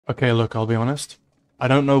Okay, look, I'll be honest. I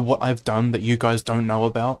don't know what I've done that you guys don't know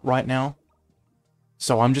about right now.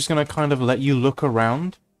 So I'm just gonna kind of let you look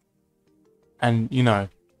around and,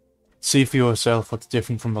 see for yourself what's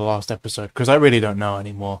different from the last episode, because I really don't know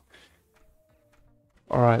anymore.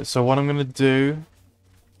 Alright, so what I'm gonna do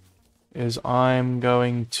is I'm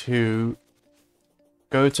going to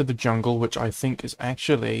go to the jungle, which I think is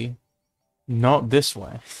actually not this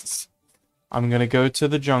way. I'm gonna go to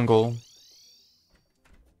the jungle,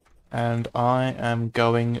 and I am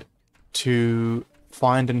going to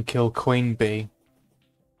find and kill Queen Bee.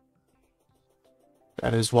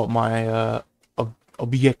 That is what my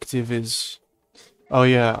objective is. Oh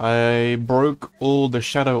yeah, I broke all the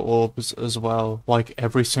shadow orbs as well, like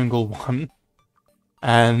every single one.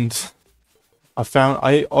 And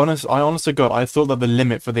I honest to God, I thought that the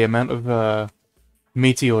limit for the amount of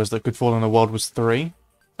meteors that could fall in the world was 3.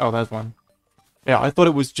 Oh, there's one. Yeah, I thought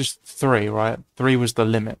it was just 3, right? 3 was the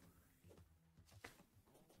limit.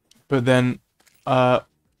 But then, uh,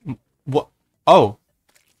 what? Oh,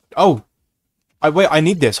 oh, wait, I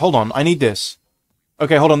need this. Hold on, I need this.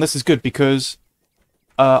 Okay, hold on, this is good because,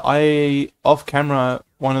 off camera,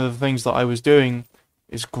 one of the things that I was doing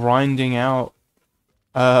is grinding out,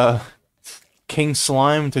 King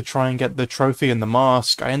Slime to try and get the trophy and the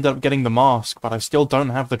mask. I ended up getting the mask, but I still don't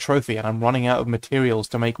have the trophy, and I'm running out of materials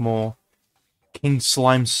to make more King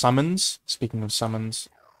Slime summons. Speaking of summons,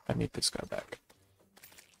 I need this guy back.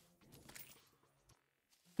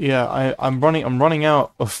 Yeah, I'm running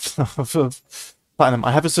out of platinum.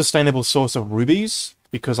 I have a sustainable source of rubies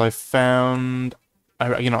because I found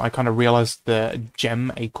I kind of realized that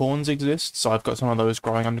gem acorns exist, so I've got some of those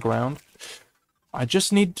growing underground. I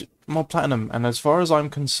just need more platinum, and as far as I'm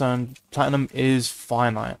concerned, platinum is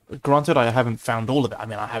finite. Granted, I haven't found all of it. I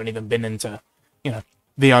mean, I haven't even been into,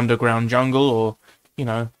 the underground jungle or,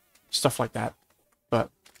 stuff like that. But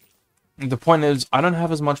the point is, I don't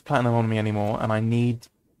have as much platinum on me anymore, and I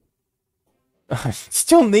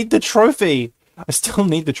still need the trophy! I still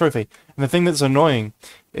need the trophy. And the thing that's annoying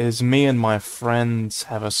is me and my friends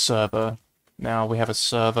have a server. Now, we have a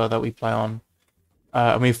server that we play on.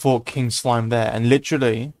 And we fought King Slime there, and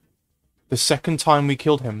literally, the second time we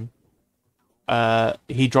killed him,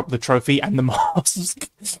 he dropped the trophy and the mask.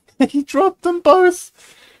 He dropped them both!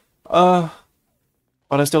 But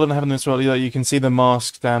I still didn't have them as well either. You can see the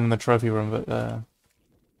mask down in the trophy room, but,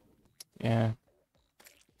 yeah.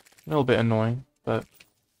 A little bit annoying, but,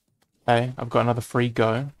 hey, I've got another free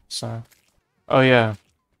go, so... Oh yeah,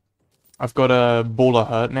 I've got a baller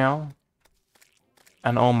hurt now.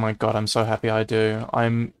 And oh my god, I'm so happy I do.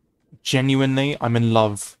 I'm in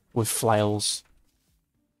love with flails.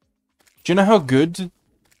 Do you know how good,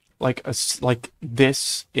 like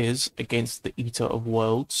this is against the Eater of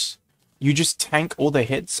Worlds? You just tank all the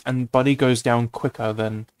hits and Buddy goes down quicker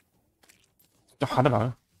than... I don't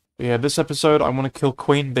know. But yeah, this episode I want to kill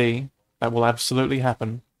Queen Bee. That will absolutely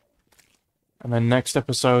happen. And then next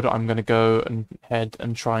episode I'm going to go and head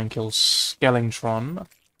and try and kill Skellingtron.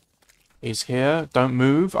 He's here. Don't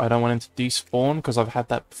move. I don't want him to despawn, because I've had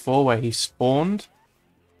that before where he spawned.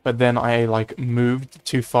 But then I, moved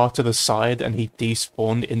too far to the side and he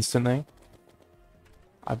despawned instantly.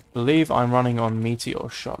 I believe I'm running on meteor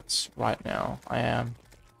shots right now. I am.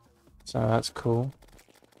 So that's cool.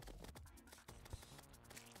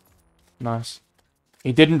 Nice.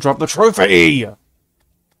 He didn't drop the trophy!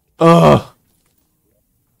 Ugh!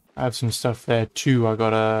 I have some stuff there too. I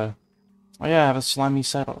got a... Oh yeah, I have a slimy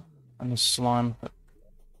saddle. And the slime.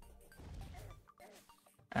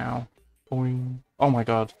 Ow. Boing. Oh my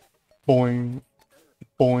god. Boing.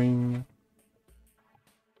 Boing.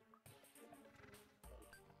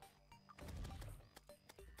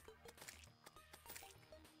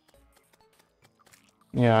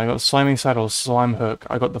 Yeah, I got slimy saddle, slime hook.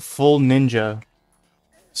 I got the full ninja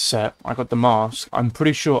set. I got the mask. I'm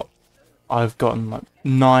pretty sure I've gotten,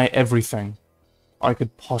 nigh everything I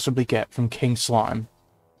could possibly get from King Slime.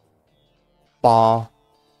 Bar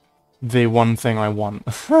the one thing I want.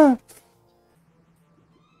 And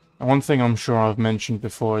one thing I'm sure I've mentioned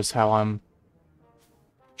before is how I'm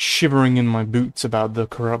shivering in my boots about the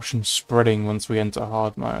corruption spreading once we enter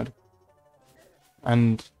hard mode.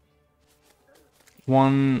 And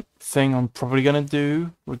one thing I'm probably gonna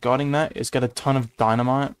do regarding that is get a ton of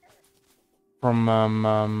dynamite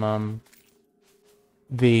from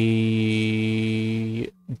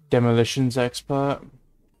the demolitions expert.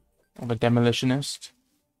 Or the demolitionist.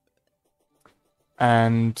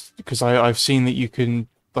 And because I've seen that you can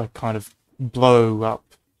kind of blow up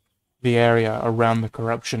the area around the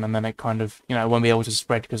corruption, and then it kind of, won't be able to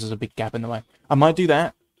spread because there's a big gap in the way. I might do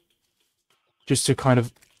that just to kind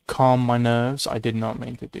of calm my nerves. I did not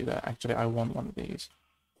mean to do that. Actually, I want one of these.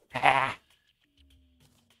 Ah.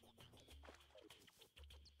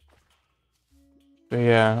 But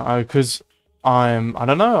yeah, because I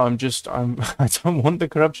don't know, I don't want the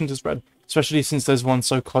corruption to spread. Especially since there's one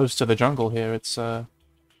so close to the jungle here. It's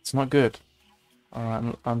not good.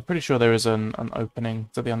 Alright, I'm pretty sure there is an opening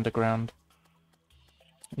to the underground.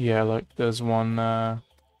 Yeah, look, there's one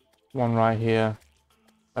right here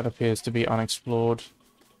that appears to be unexplored.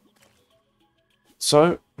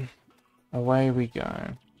 So, away we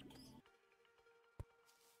go.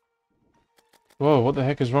 Whoa, what the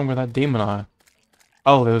heck is wrong with that demon eye?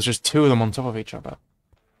 Oh, there was just two of them on top of each other.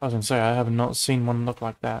 I was gonna say, I have not seen one look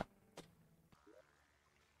like that.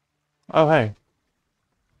 Oh, hey.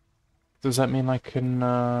 Does that mean I can,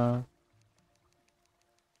 I'm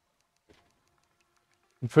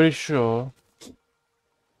pretty sure...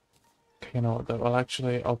 Okay, you know what, though? Well,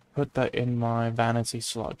 actually, I'll put that in my vanity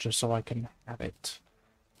slot just so I can have it.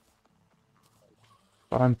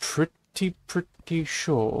 But I'm pretty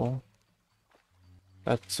sure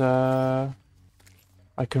that,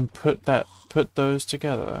 I can put those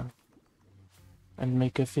together and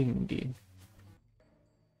make a thingy.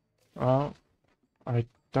 Well, I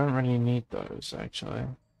don't really need those, actually.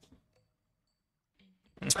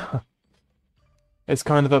 It's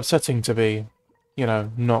kind of upsetting to be, you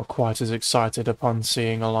know, not quite as excited upon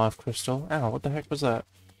seeing a live crystal. Ow, what the heck was that?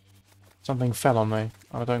 Something fell on me.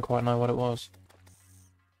 I don't quite know what it was.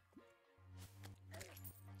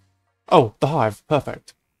 Oh, the hive.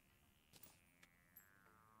 Perfect.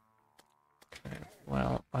 Okay,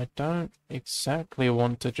 well, I don't exactly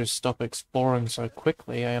want to just stop exploring so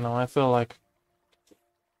quickly, you know, I feel like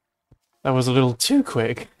that was a little too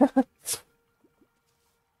quick.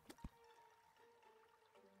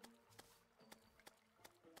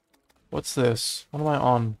 What's this? What am I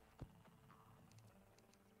on?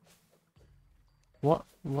 What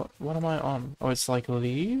am I on? Oh, it's like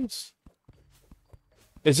leaves?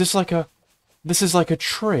 Is this like a... This is like a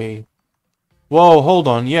tree. Whoa, hold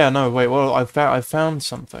on. Yeah, no, wait, well, I found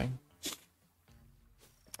something.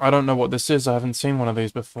 I don't know what this is. I haven't seen one of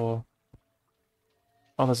these before.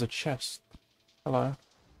 Oh, there's a chest. Hello.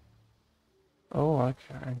 Oh,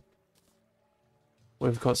 okay.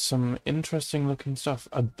 We've got some interesting looking stuff.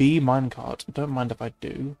 A bee minecart. Don't mind if I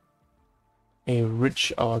do. A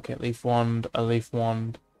rich... Oh, okay, leaf wand. A leaf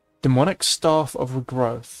wand. Demonic staff of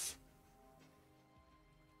regrowth.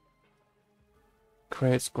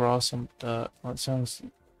 Creates grass and dirt. That sounds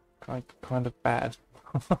kind of bad.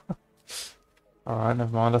 Alright,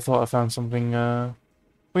 never mind. I thought I found something, Well,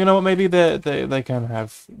 you know what? Maybe they can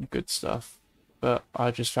have good stuff. But I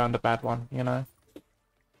just found a bad one, you know?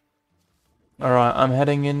 Alright, I'm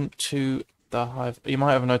heading into the hive. You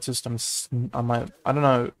might have noticed I don't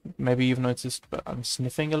know, maybe you've noticed, but I'm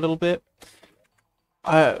sniffing a little bit.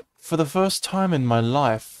 For the first time in my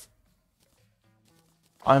life,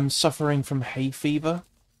 I'm suffering from hay fever.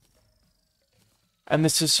 And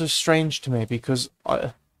this is so strange to me because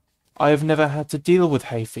I have never had to deal with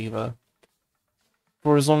hay fever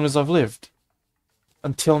for as long as I've lived.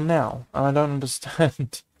 Until now. And I don't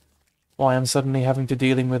understand why I'm suddenly having to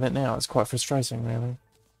dealing with it now. It's quite frustrating, really.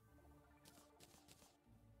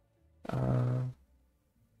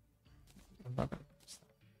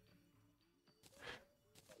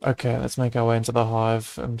 Okay, let's make our way into the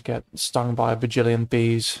hive and get stung by a bajillion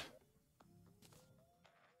bees.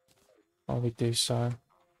 While we do so.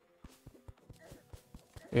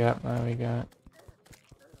 Yeah, there we go.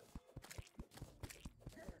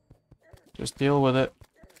 Just deal with it.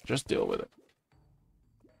 Just deal with it.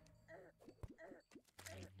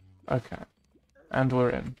 Okay. And we're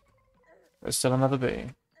in. There's still another bee.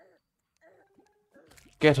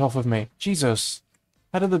 Get off of me. Jesus!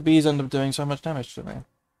 How did the bees end up doing so much damage to me?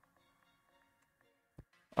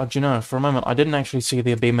 Oh, do you know, for a moment, I didn't actually see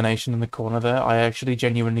the abomination in the corner there. I actually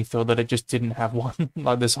genuinely thought that it just didn't have one.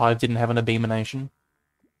 Like, this hive didn't have an abomination.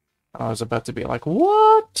 I was about to be like,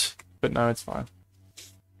 what? But no, it's fine.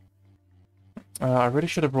 I really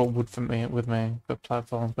should have brought wood with me for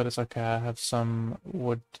platforms, but it's okay. I have some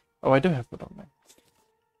wood. Oh, I do have wood on me.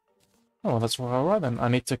 Oh, well, that's alright then. I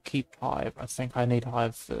need to keep hive. I think I need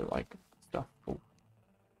hive for, like, stuff. Ooh.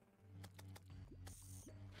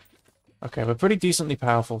 Okay, we're pretty decently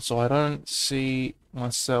powerful, so I don't see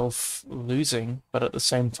myself losing, but at the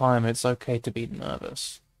same time, it's okay to be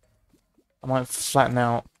nervous. I might flatten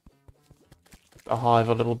out a hive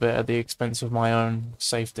a little bit at the expense of my own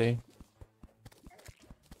safety.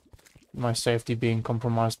 My safety being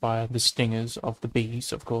compromised by the stingers of the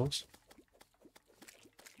bees, of course.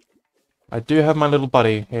 I do have my little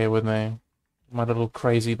buddy here with me. My little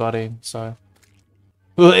crazy buddy, so...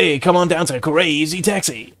 Hey, come on down to Crazy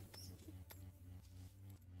Taxi.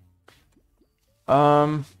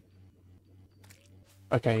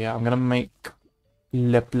 Okay, yeah, I'm gonna make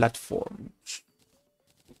le platforms.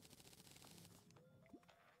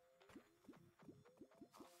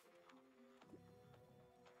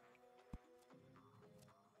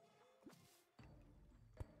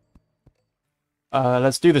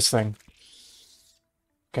 Let's do this thing.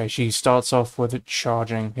 Okay, she starts off with it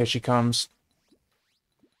charging. Here she comes.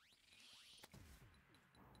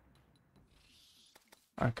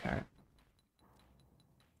 Okay.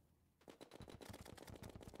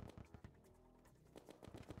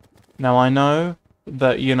 Now I know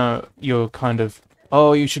that, you know, you're kind of,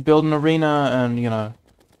 oh, you should build an arena and, you know,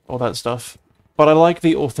 all that stuff. But I like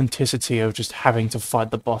the authenticity of just having to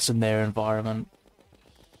fight the boss in their environment.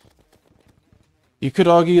 You could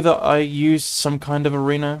argue that I used some kind of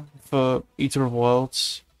arena for Eater of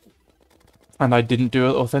Worlds, and I didn't do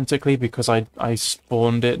it authentically because I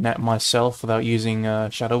spawned it net myself without using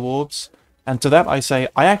Shadow Orbs. And to that I say,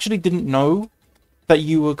 I actually didn't know that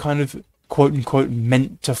you were kind of quote-unquote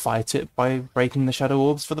meant to fight it by breaking the Shadow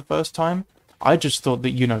Orbs for the first time. I just thought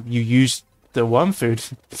that, you know, you used the worm food.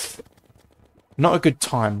 Not a good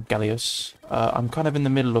time, Gallius. I'm kind of in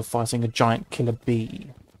the middle of fighting a giant killer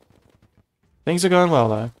bee. Things are going well,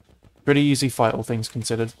 though. Pretty easy fight, all things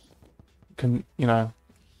considered. You know,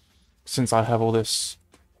 since I have all this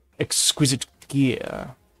exquisite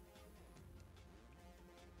gear.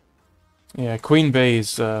 Yeah, Queen Bee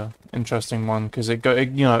is interesting one because it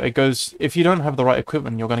goes. If you don't have the right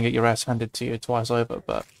equipment, you're gonna get your ass handed to you twice over.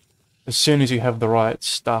 But as soon as you have the right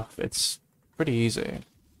stuff, it's pretty easy.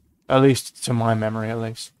 At least to my memory, at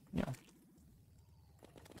least. Yeah.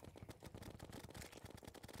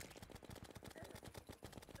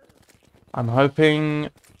 I'm hoping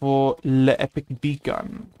for Le Epic Bee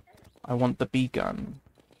Gun. I want the bee gun.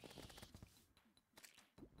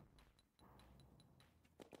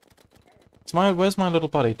 Where's my little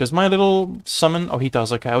buddy? Does my little summon... Oh, he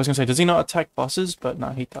does, okay. I was gonna say, does he not attack bosses? But no,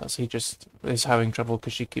 he does. He just is having trouble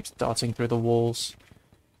because she keeps darting through the walls.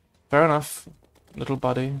 Fair enough, little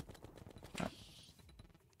buddy.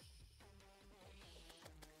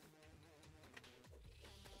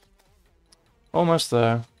 Almost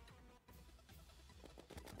there.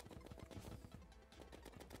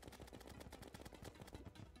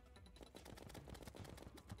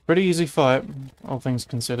 Pretty easy fight, all things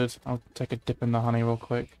considered. I'll take a dip in the honey real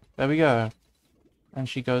quick. There we go. And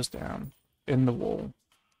she goes down in the wall.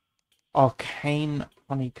 Arcane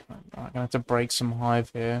honeycomb. Right, I'm gonna have to break some hive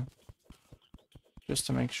here. Just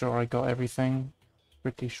to make sure I got everything.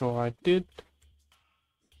 Pretty sure I did.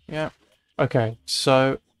 Yeah. Okay,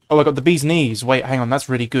 so... Oh, I got the bee's knees. Wait, hang on, that's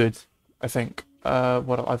really good, I think.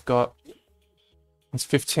 What I've got... It's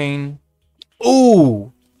 15.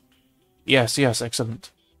 Ooh! Yes, yes,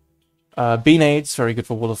 excellent. Bee nades, very good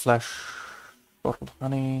for Wall of Flesh. Bottled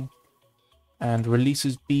honey. And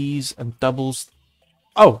releases bees and doubles...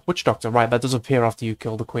 Oh, Witch Doctor, right, that does appear after you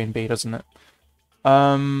kill the queen bee, doesn't it?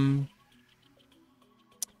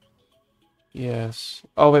 Yes.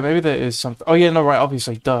 Oh, wait, maybe there is something... Oh, yeah, no, right,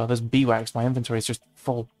 obviously, duh, there's beeswax. My inventory is just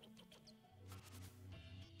full.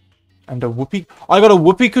 And a whoopee... I got a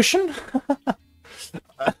whoopee cushion?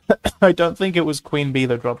 I don't think it was Queen Bee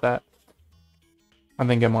that dropped that. I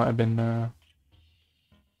think it might have been,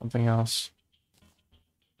 something else.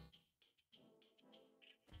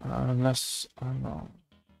 Unless I'm wrong.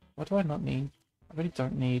 What do I not need? I really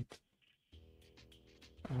don't need...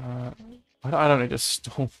 I don't need a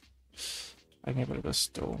stool. I can get rid of a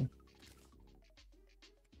stool.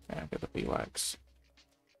 Yeah, get the beeswax.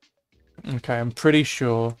 Okay, I'm pretty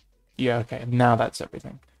sure... Yeah, okay, now that's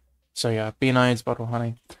everything. So yeah, bee nades, bottle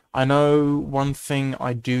honey. I know one thing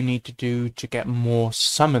I do need to do to get more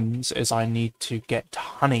summons is I need to get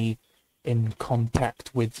honey in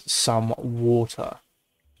contact with some water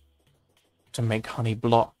to make honey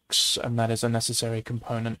blocks, and that is a necessary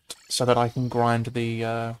component so that I can grind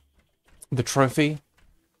the trophy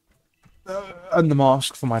and the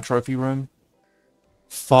mask for my trophy room.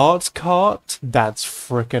 Fart cart? That's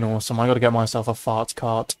freaking awesome. I gotta get myself a fart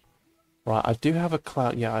cart. Right, I do have a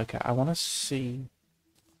cloud. Yeah, okay. I want to see.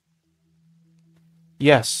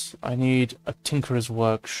 Yes, I need a Tinkerer's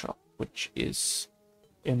Workshop, which is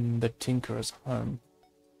in the Tinkerer's home.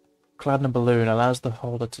 Cloud in a balloon allows the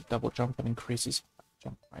holder to double jump and increases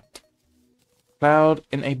jump height. Cloud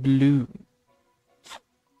in a balloon.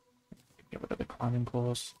 Get rid of the climbing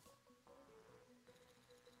claws.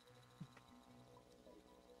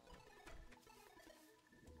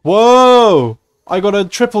 Whoa! I got a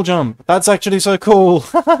triple jump. That's actually so cool.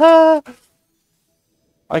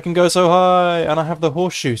 I can go so high, and I have the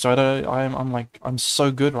horseshoe, so I don't. I'm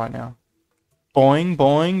so good right now. Boing,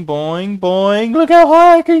 boing, boing, boing. Look how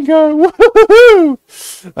high I can go. Woohoo!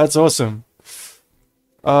 That's awesome.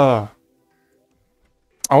 I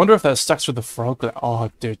wonder if that stacks with the frog. Oh,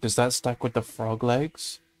 dude, does that stack with the frog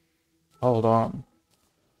legs? Hold on.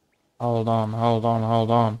 Hold on, hold on, hold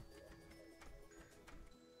on.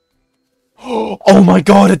 Oh my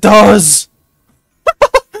god, it does!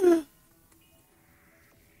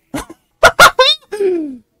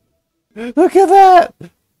 Look at that!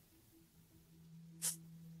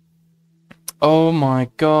 Oh my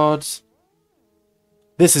god.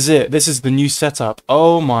 This is it. This is the new setup.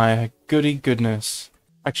 Oh my goody goodness.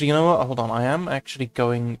 Actually, you know what? Hold on. I am actually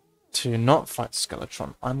going to not fight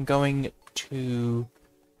Skeletron. I'm going to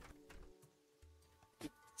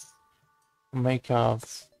make a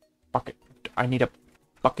bucket. I need a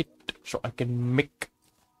bucket so I can make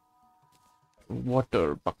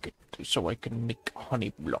water bucket so I can make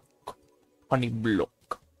honey block. Honey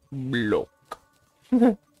block. Block.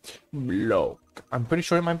 Block. I'm pretty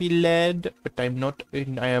sure it might be lead, but I am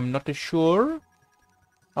not sure.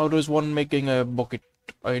 How does one making a bucket?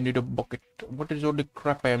 I need a bucket. What is all the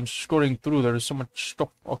crap I am scrolling through? There is so much stuff.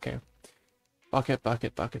 Okay. Bucket,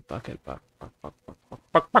 bucket, bucket, bucket, bucket,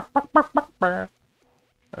 bucket. Where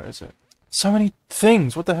is it? So many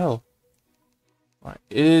things. What the hell? Right.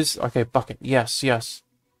 Is okay. Bucket. Yes, yes.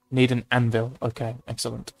 Need an anvil. Okay.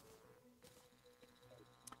 Excellent.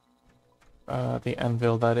 The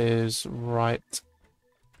anvil that is right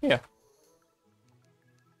here.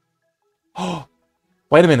 Oh,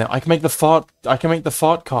 wait a minute. I can make the fart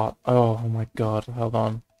cart. Oh my god. Hold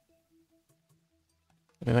on.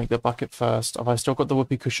 Let me make the bucket first. Have I still got the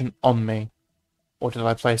whoopee cushion on me? Or did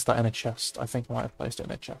I place that in a chest? I think I might have placed it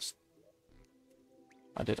in a chest.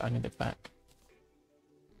 I did. I need it back.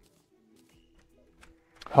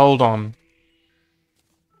 Hold on.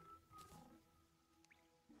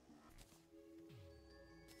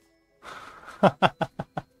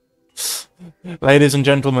 Ladies and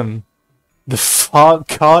gentlemen, the fart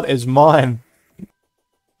cart is mine.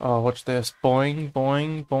 Oh, watch this. Boing,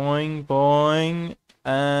 boing, boing, boing.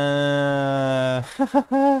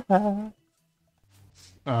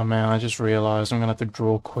 Oh man, I just realized I'm gonna have to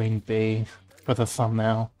draw Queen Bee for the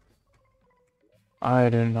thumbnail. I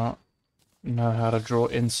do not know how to draw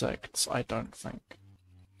insects, I don't think.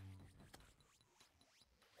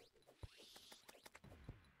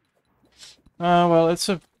 Well, it's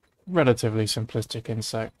a relatively simplistic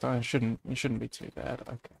insect. It shouldn't be too bad.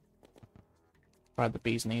 Okay. Right, the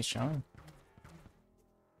bee's knees showing.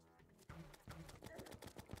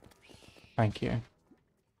 Thank you.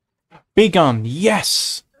 Bee gun,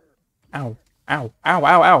 yes! Ow, ow, ow,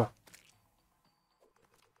 ow, ow!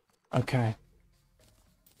 Okay.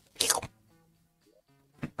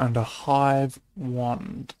 And a hive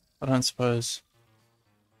wand. I don't suppose...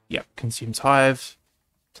 Yep, consumes hive.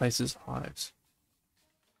 Places hives.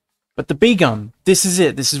 But the bee gun! This is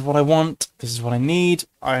it. This is what I want. This is what I need.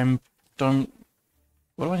 My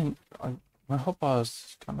hotbar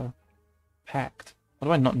is kind of packed. What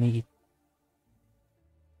do I not need?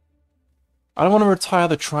 I don't want to retire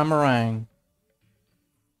the Trimarang.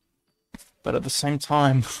 But at the same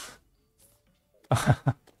time...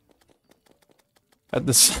 at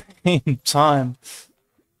the same time...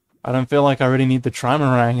 I don't feel like I really need the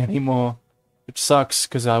Trimarang anymore. Which sucks,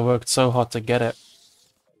 because I worked so hard to get it.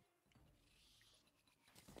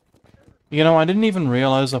 You know, I didn't even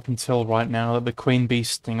realize up until right now that the Queen Bee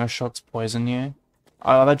Stinger shots poison you.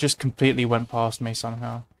 That just completely went past me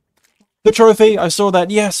somehow. The trophy! I saw that!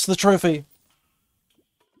 Yes, the trophy!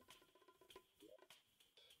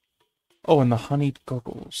 Oh, and the honeyed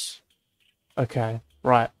goggles. Okay,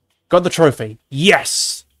 right. Got the trophy.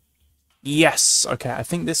 Yes! Yes! Okay, I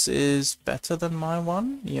think this is better than my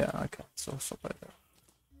one. Yeah, okay. It's also better.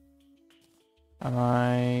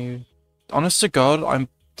 And honest to God, I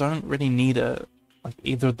don't really need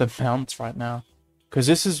either of the mounts right now. Because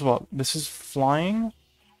this is what? This is flying?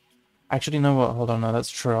 Actually, you know what? Hold on, no,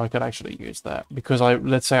 that's true. I could actually use that. Because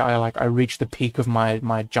let's say I reach the peak of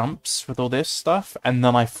my jumps with all this stuff, and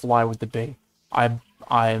then I fly with the bee. I'm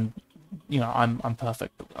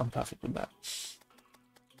perfect. I'm perfect with that.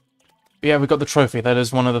 But yeah, we got the trophy. That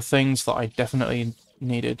is one of the things that I definitely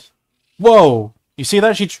needed. Whoa! You see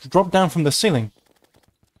that? She dropped down from the ceiling.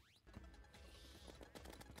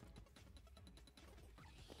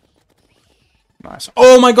 Nice.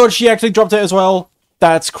 Oh my god, she actually dropped it as well!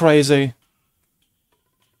 That's crazy.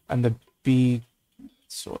 And the bee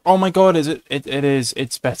sword. Oh my god, is it? It is.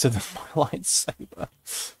 It's better than my lightsaber.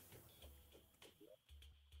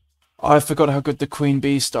 I forgot how good the Queen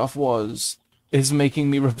Bee stuff was. is making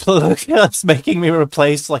me it's making me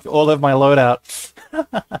replace like all of my loadout.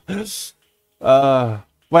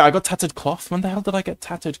 Wait, I got tattered cloth? When the hell did I get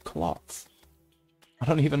tattered cloth? I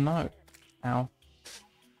don't even know. Ow.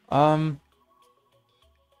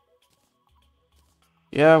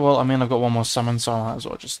 Yeah, well, I mean, I've got one more summon, so I might as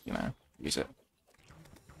well just, you know, use it.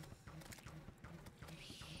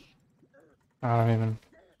 I don't even...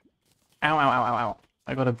 Ow, ow, ow, ow, ow.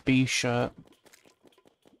 I got a B shirt.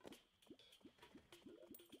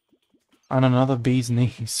 And another bee's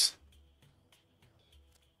knees.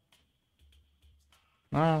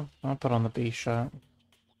 No, I'll put on the B shirt.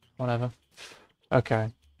 Whatever.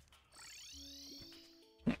 Okay.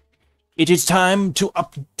 It is time to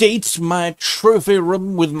update my trophy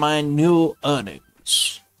room with my new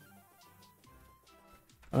earnings.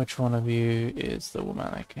 Which one of you is the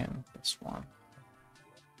woman I can? This one.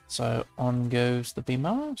 So on goes the bee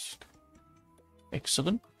mask.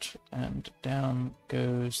 Excellent. And down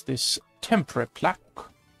goes this temporary plaque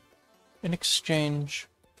in exchange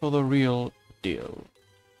for the real deal.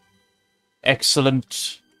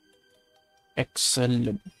 Excellent.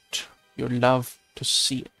 Excellent. You'll love to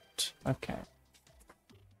see it. Okay.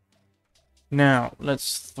 Now,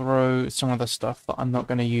 let's throw some of the stuff that I'm not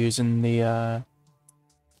going to use in the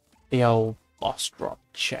old boss drop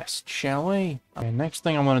chest, shall we? Okay, next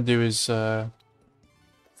thing I want to do is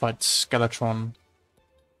fight Skeletron,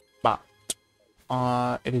 but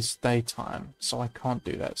it is daytime, so I can't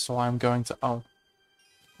do that. So I'm going to... Oh,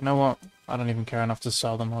 you know what? I don't even care enough to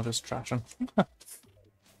sell them. I'll just trash them.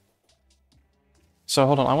 So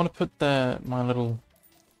hold on, I want to put my little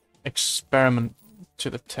experiment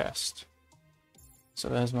to the test. So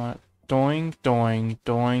there's my doing, doing,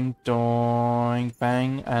 doing, doing,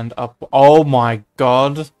 bang, and up. Oh my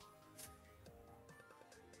god!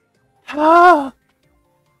 Ah!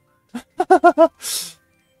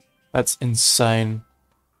 That's insane.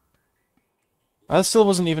 That still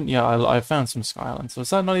wasn't even... Yeah, I found some Sky Islands. So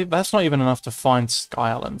is that not even... That's not even enough to find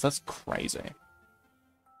Sky Islands. That's crazy.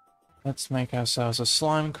 Let's make ourselves a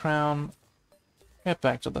slime crown. Get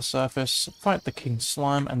back to the surface, fight the king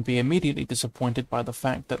slime, and be immediately disappointed by the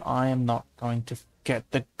fact that I am not going to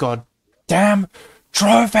get the goddamn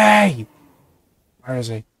trophy! Where is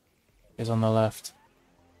he? He's on the left.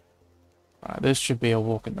 Alright, this should be a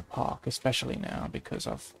walk in the park, especially now because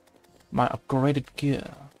of my upgraded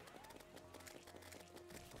gear.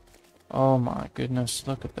 Oh my goodness,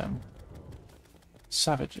 look at them.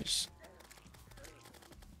 Savages.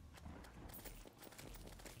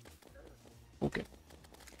 Okay.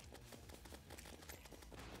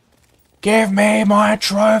 Give me my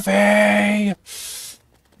trophy!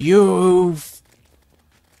 You...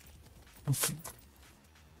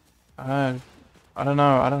 I don't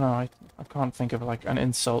know, I can't think of like an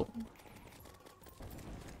insult.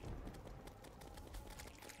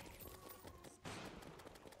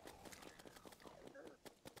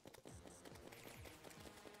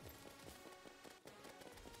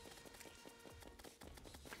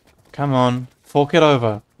 Come on, fork it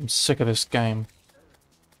over. I'm sick of this game.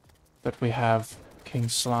 But we have King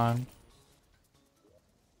Slime.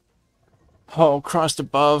 Oh, Christ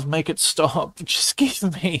above, make it stop. Just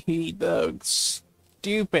give me the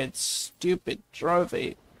stupid, stupid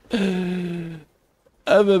trophy. Okay,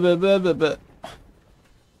 I'm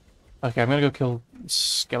gonna go kill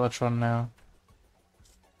Skeletron now.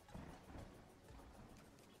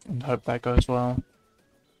 And hope that goes well.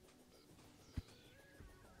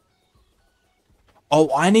 Oh,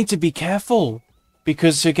 I need to be careful!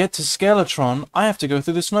 Because to get to Skeletron, I have to go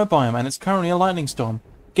through the snow biome, and it's currently a lightning storm.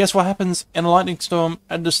 Guess what happens in a lightning storm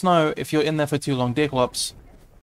and the snow if you're in there for too long, Deerclops?